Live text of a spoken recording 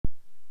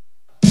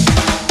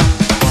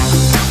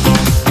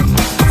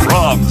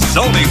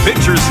Sony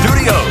Pictures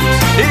Studios.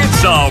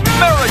 It's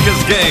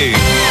America's Game.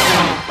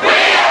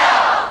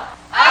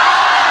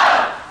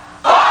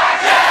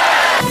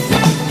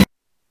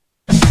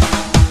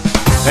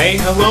 Hey,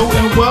 hello,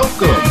 and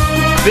welcome.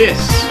 This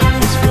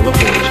is Wheel of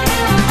Fortune.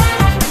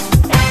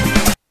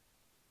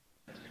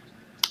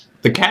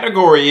 The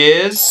category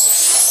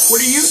is, what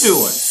are you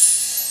doing?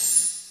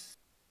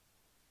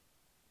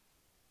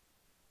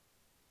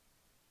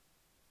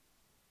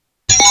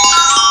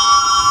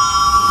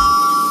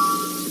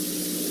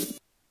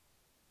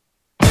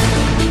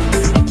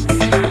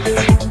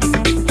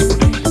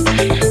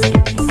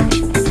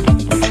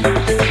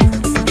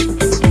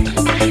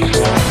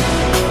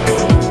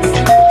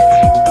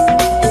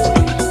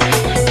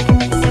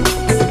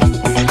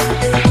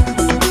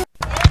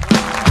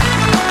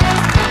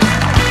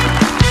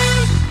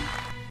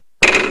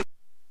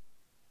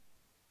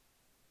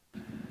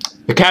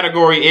 The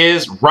category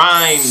is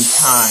Rhyme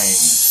Time.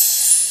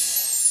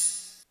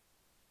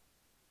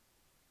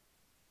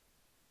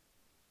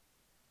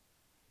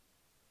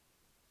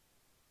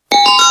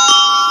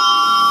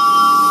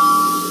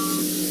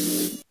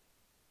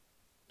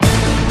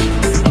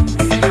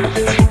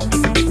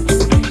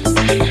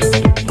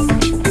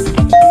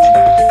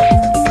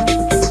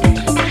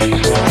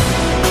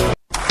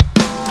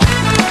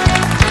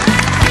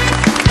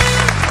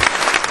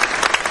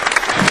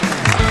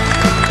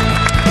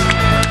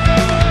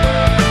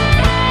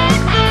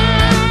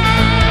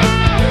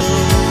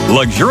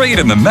 Luxuriate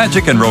in the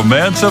magic and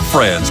romance of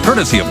France,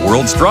 courtesy of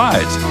World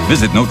Strides.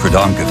 Visit Notre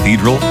Dame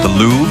Cathedral, the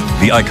Louvre,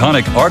 the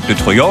iconic Arc de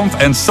Triomphe,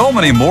 and so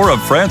many more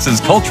of France's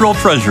cultural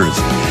treasures.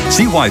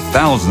 See why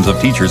thousands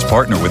of teachers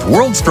partner with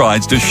World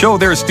Strides to show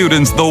their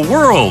students the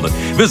world.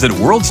 Visit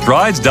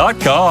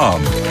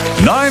worldstrides.com.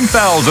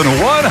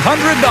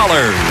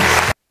 $9,100.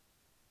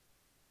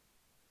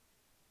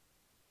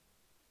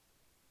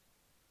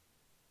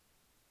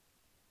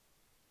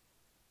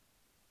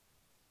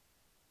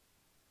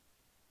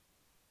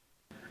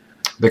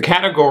 The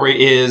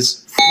category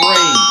is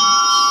Phrase.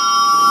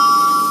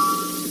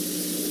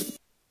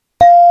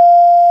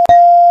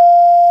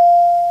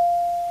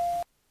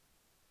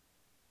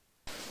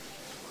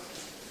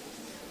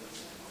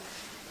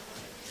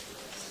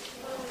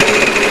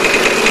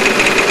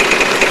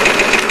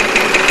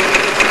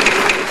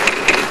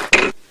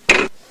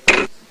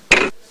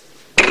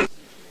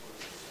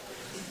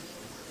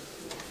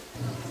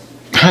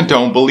 I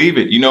don't believe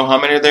it. You know how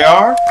many there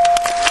are?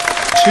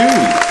 2.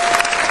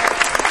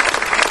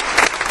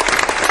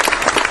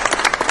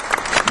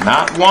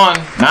 Not 1,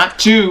 not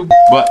 2,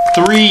 but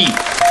 3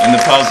 in the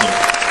puzzle.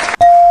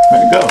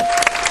 Way to go.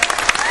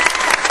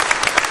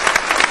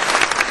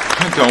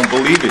 I don't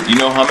believe it. You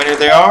know how many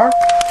there are?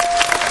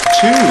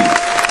 2.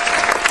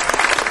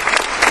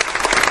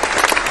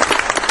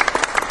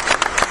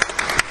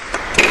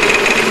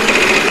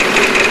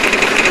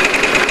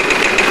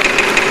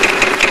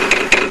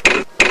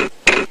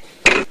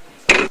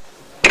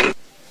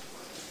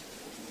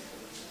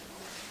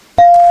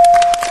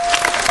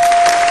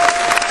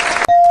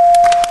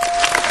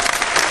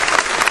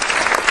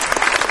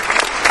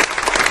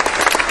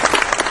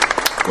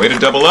 Way to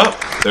double up.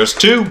 There's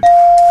 2.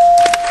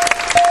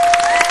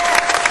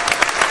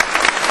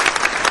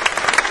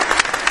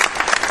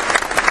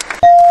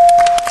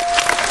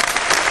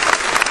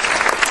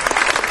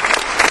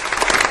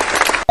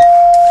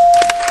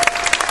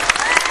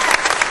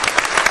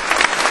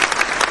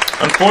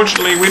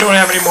 Unfortunately, we don't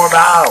have any more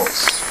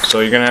vowels, so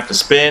you're gonna have to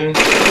spin and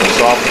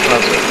solve the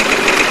puzzle.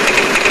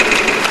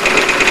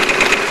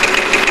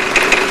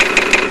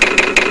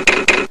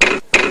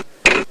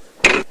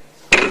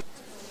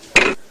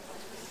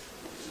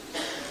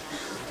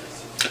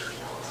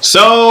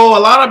 So, a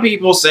lot of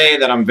people say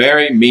that I'm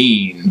very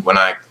mean when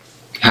I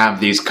have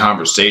these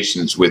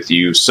conversations with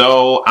you,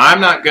 so I'm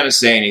not going to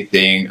say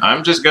anything.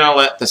 I'm just going to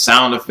let the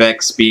sound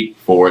effect speak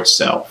for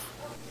itself.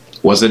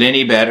 Was it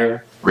any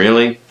better?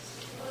 Really?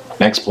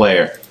 Next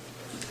player.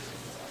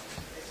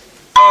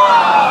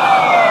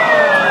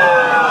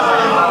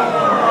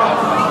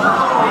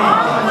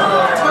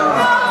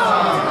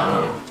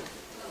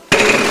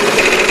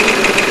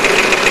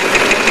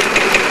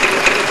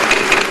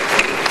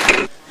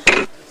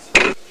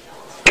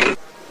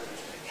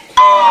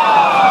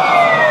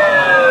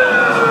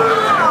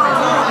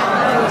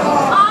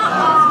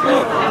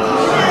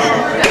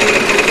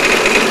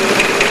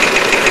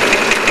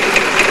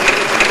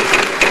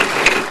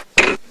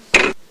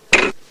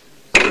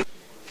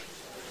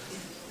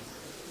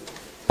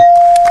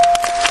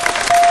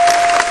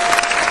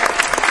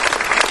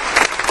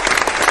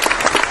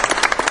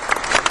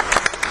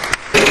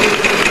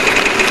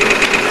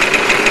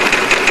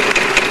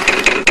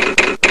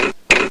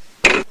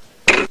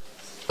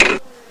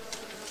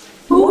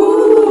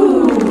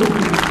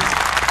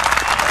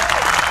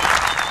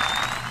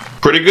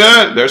 Pretty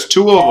good. There's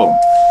 2 of them.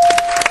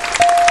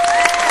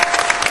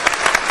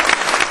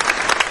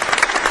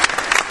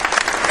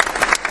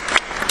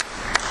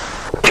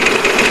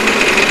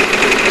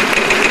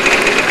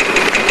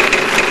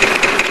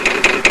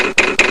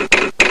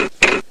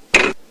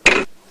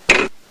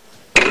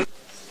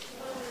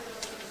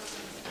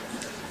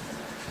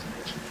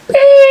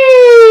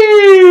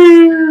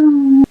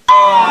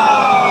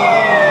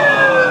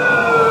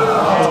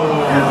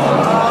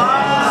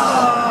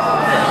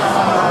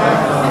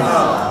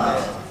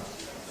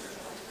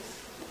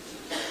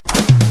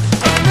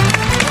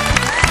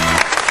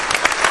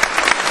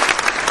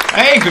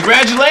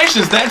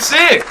 congratulations, that's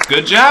it.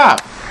 Good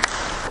job.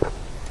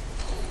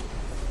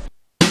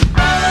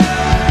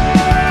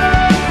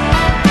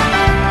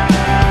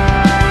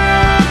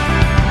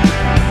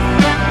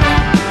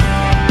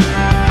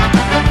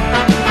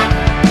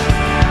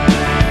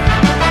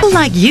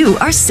 Like you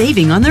are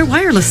saving on their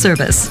wireless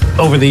service.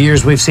 Over the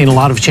years, we've seen a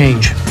lot of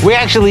change. We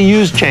actually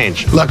use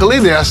change. Luckily,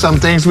 there are some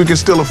things we can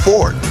still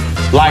afford.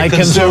 Like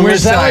consumer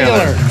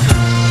cellular.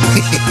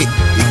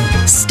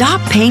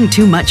 Stop paying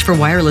too much for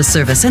wireless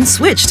service and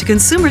switch to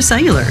Consumer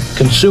Cellular.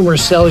 Consumer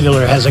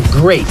Cellular has a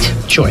great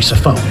choice of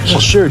phones. Well,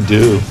 sure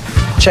do.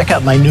 Check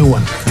out my new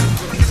one.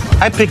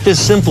 I picked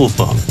this simple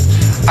phone.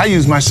 I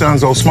use my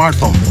son's old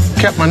smartphone.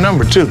 Kept my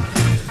number, too.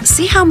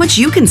 See how much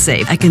you can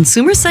save at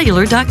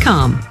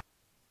consumercellular.com.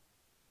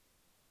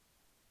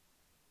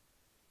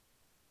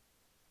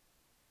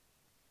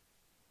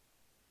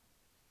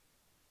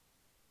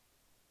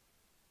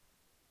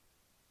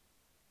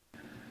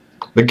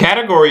 The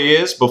category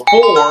is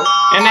before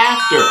and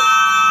after.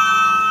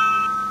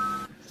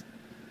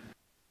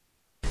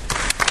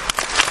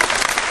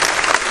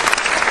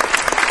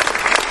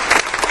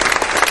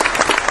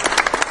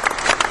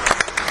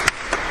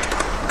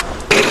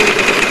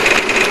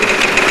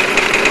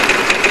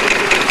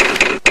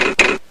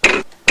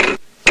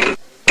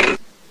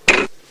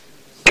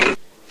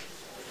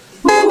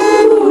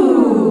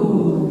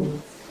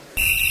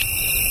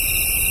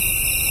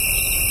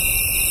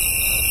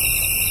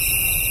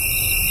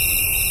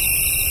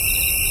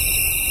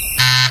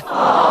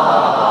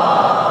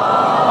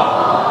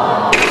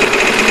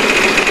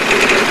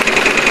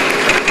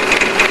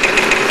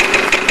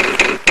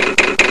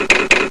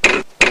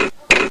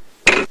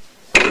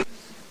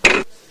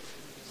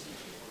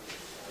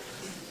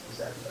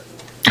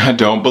 I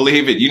don't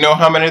believe it. You know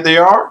how many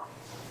there are?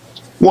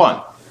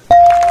 1.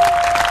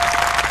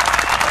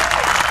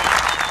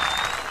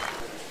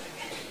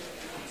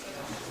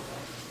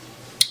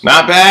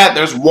 Not bad.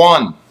 There's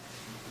 1.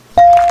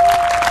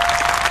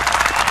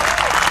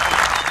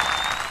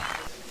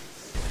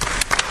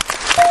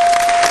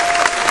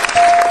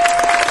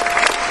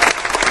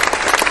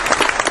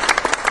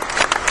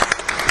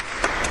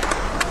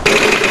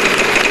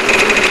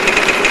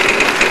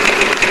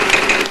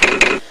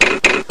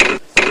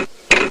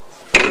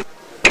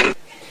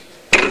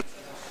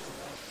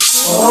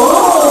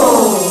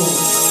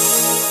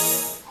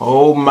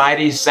 Oh,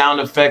 mighty sound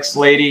effects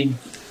lady.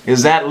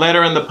 Is that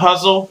letter in the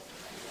puzzle?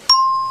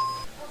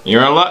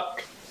 You're in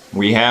luck.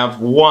 We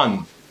have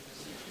 1.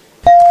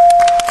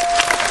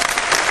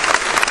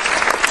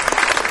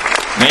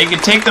 Now you can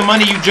take the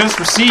money you just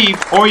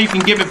received, or you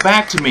can give it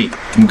back to me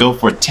and go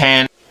for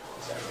 10.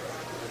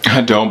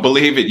 I don't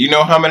believe it. You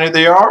know how many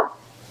there are?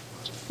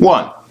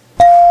 1.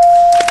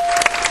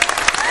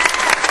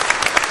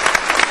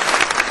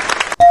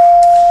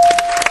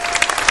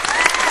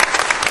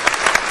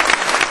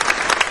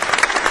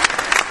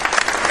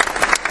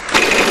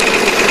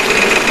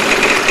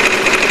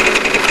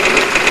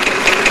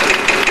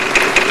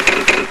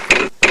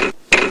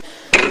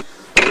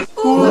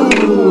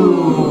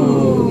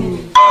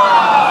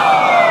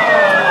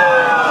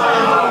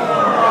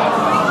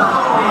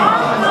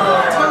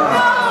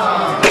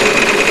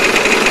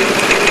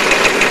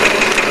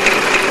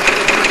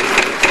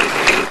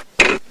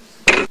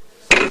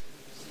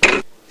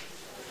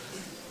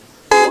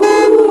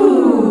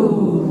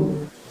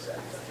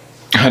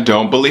 I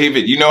don't believe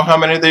it. You know how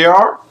many there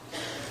are?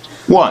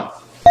 1.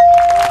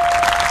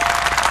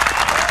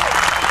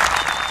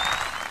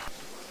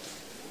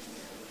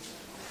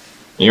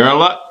 You're in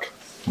luck.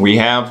 We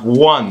have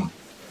 1.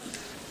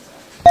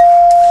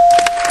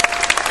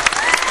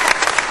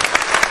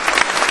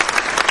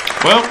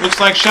 Well, looks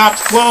like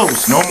shop's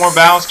closed. No more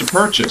vows to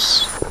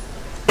purchase.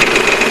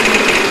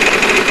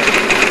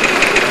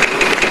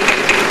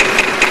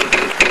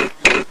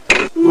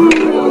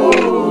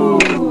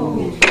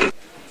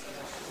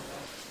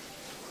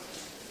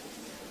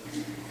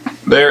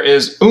 There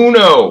is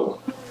uno.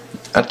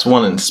 That's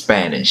 1 in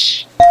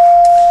Spanish.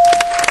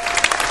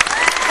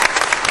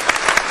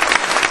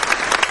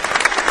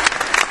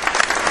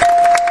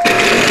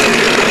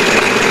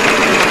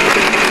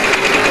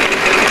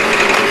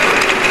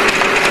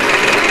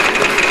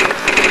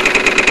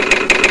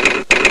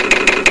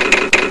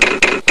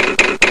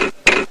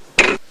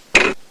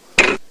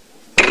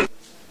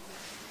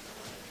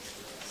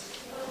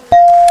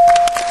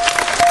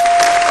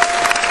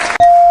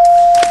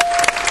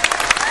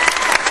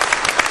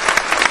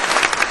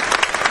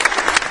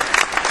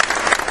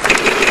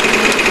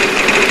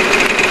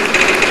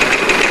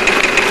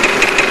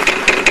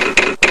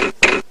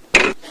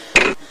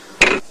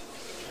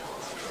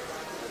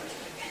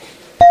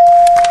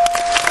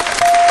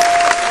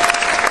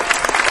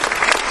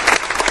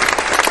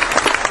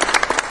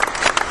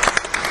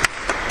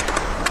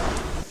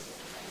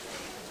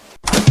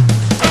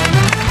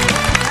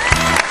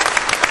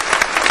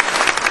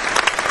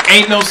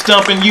 Ain't no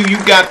stumping you.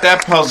 You got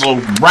that puzzle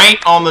right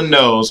on the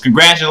nose.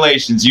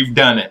 Congratulations, you've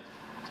done it.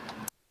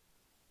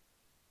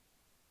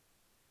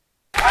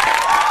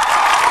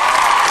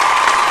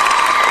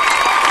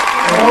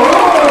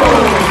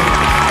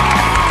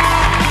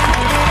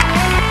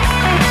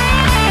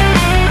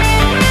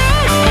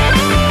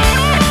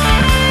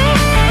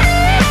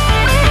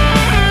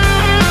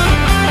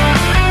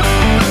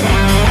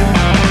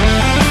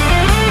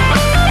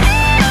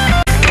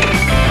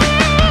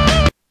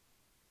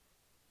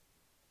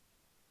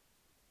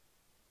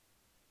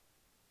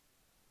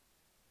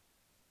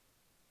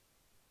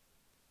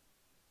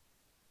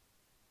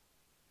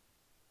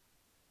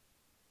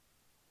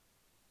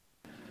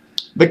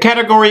 The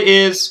category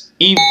is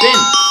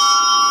events.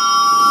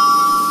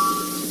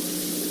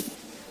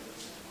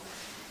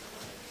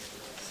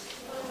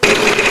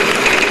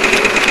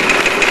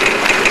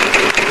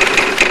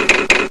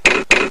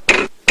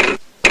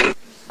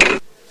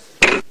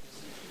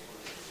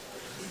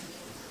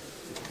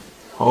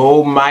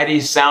 Oh,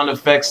 mighty sound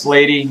effects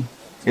lady.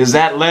 Is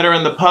that letter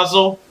in the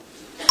puzzle?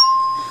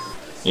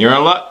 You're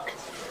in luck.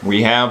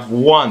 We have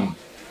 1.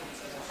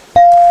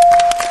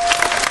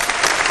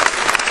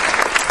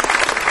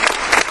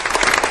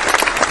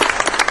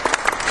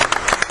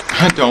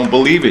 I don't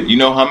believe it. You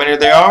know how many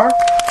there are?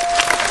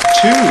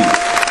 2.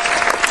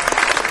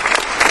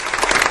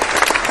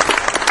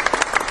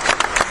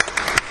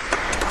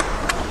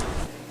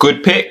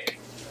 Good pick.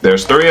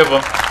 There's 3 of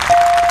them.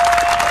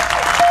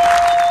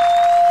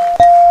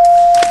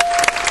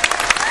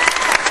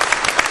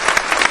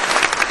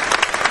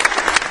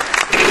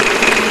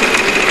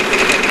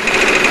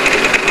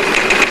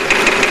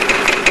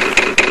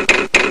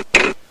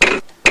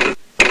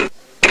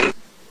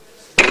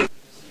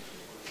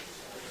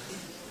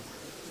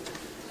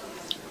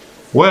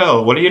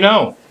 Well, what do you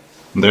know?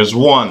 There's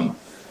 1.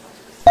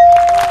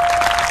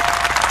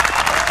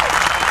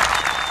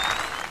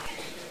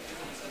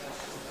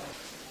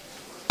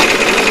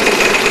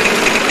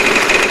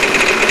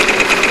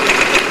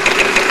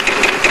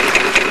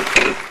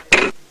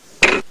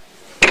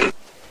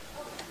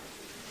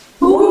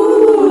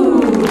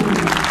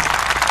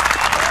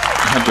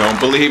 I don't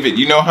believe it.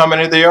 You know how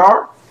many there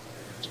are?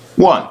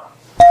 1.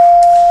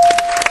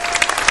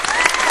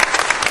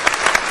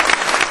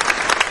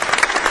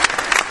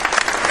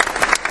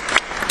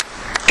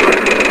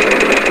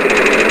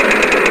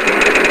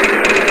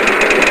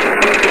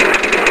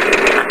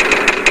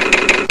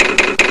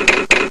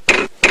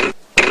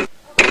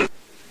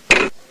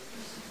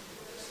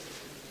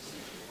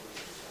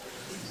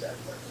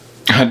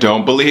 I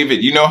don't believe it.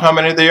 You know how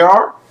many there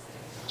are?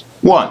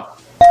 1.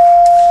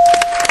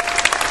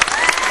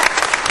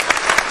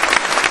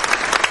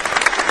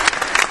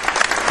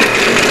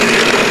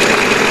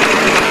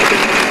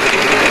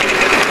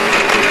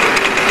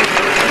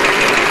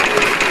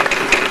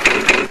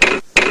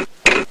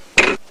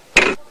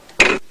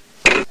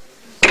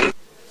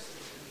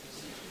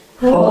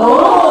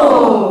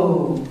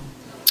 Oh.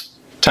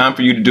 Time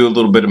for you to do a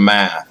little bit of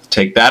math.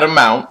 Take that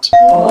amount,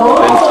 then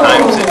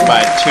times it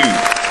by 2.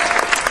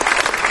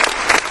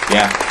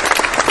 Yeah.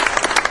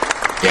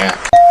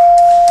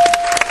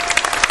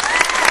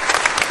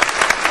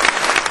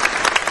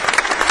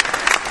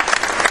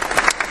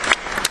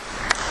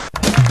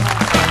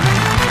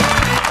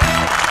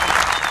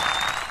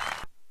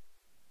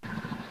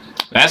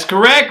 That's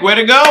correct. Way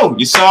to go.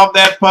 You solved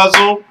that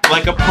puzzle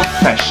like a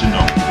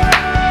professional.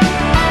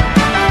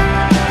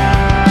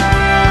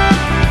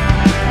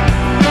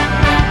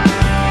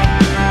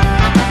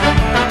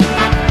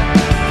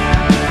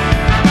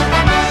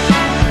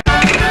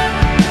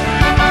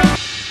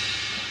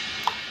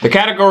 The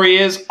category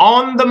is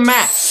on the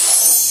map.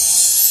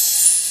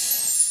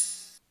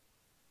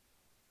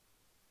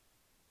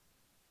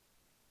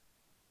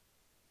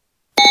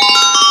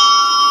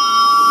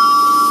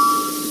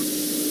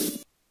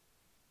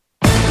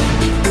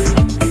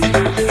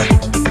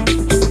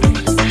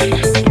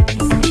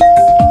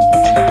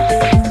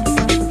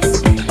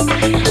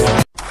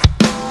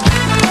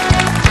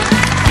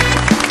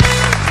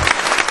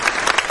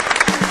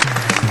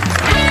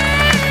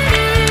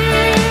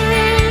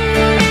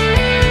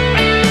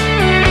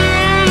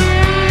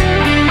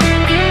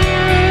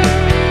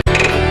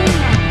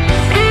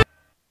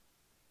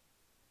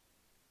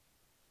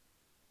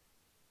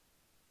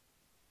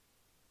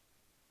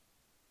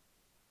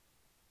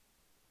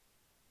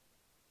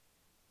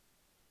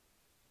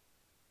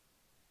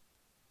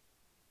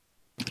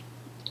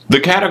 The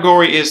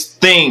category is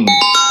thing.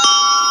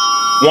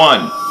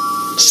 1.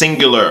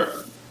 Singular.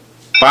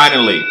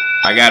 Finally,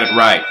 I got it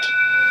right.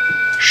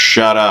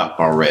 Shut up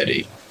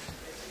already.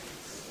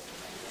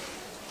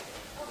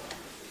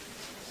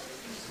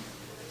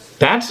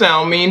 That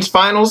sound means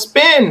final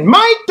spin.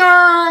 My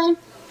turn!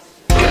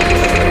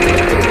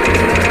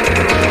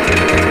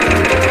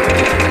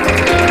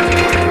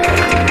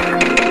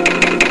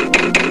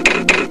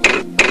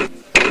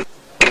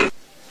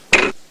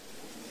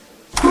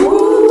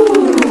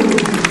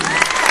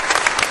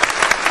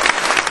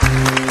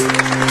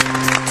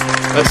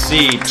 Let's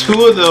see,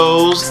 2 of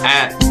those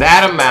at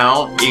that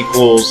amount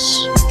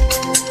equals...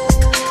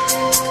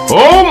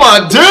 Oh my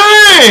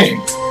dang!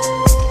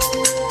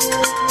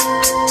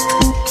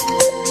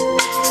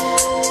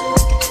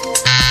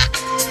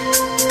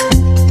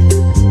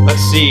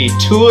 Let's see,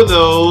 2 of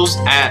those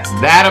at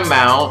that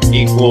amount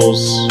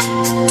equals...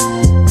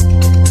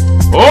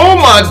 Oh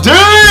my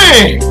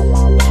dang!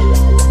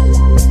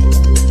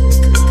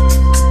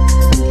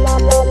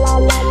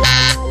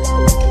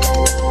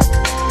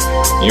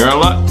 You're in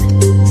luck.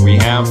 We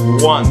have 1.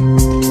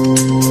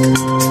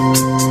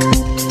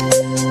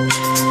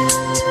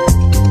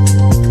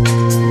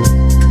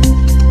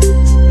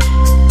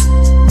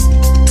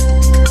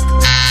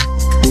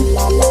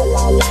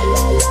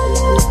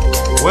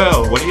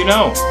 Well, what do you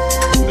know?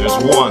 There's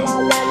one.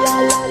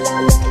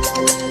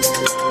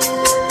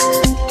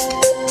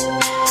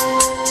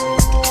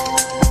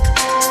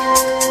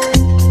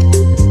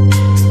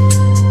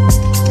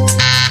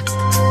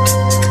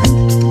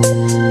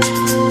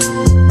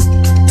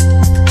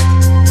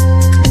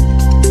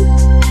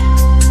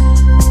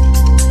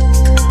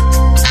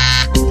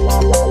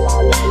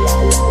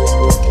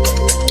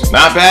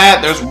 Not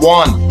bad, there's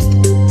one.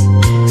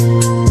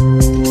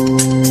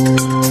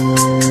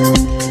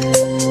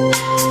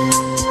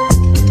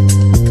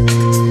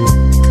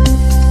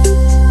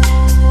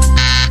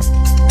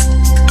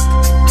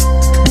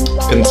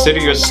 Consider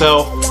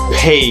yourself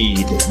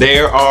paid.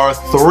 There are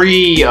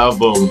 3 of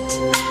them.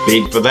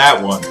 Big for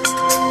that one.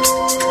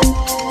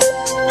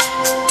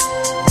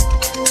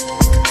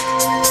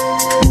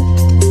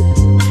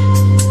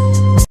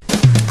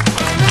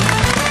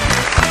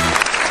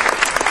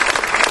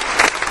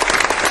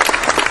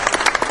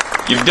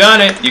 You've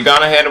done it. You've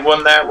gone ahead and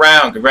won that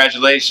round.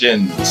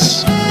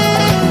 Congratulations.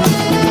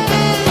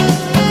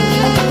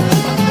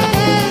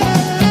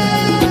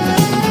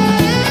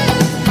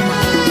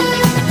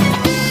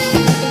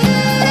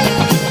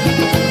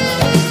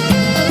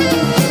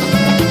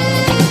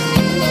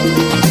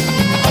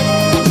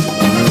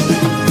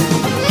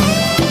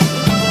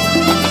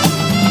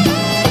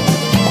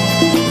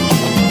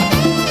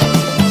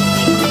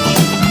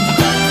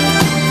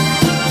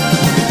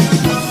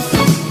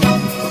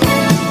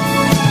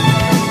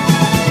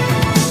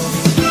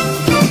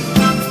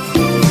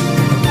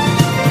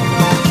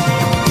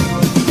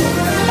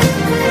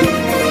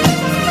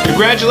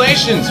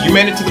 Congratulations, you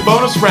made it to the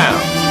bonus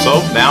round.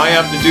 So now all you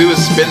have to do is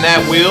spin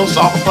that wheel,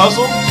 solve a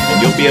puzzle,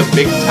 and you'll be a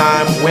big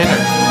time winner.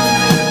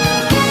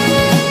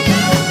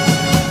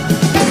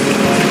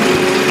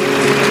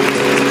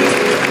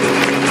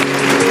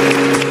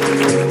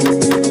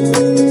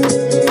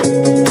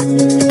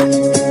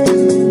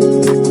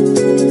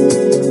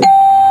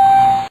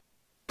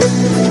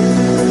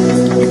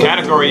 The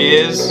category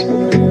is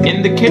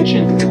in the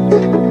kitchen.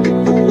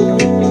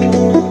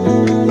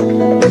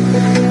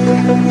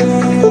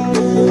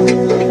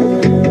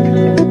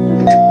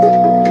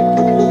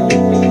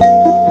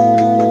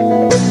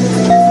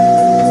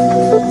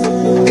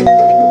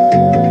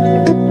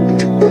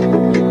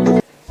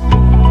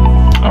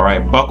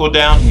 Buckle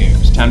down here.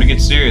 It's time to get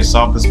serious.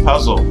 Solve this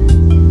puzzle.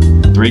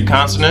 3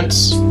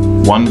 consonants,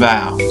 1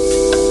 vowel.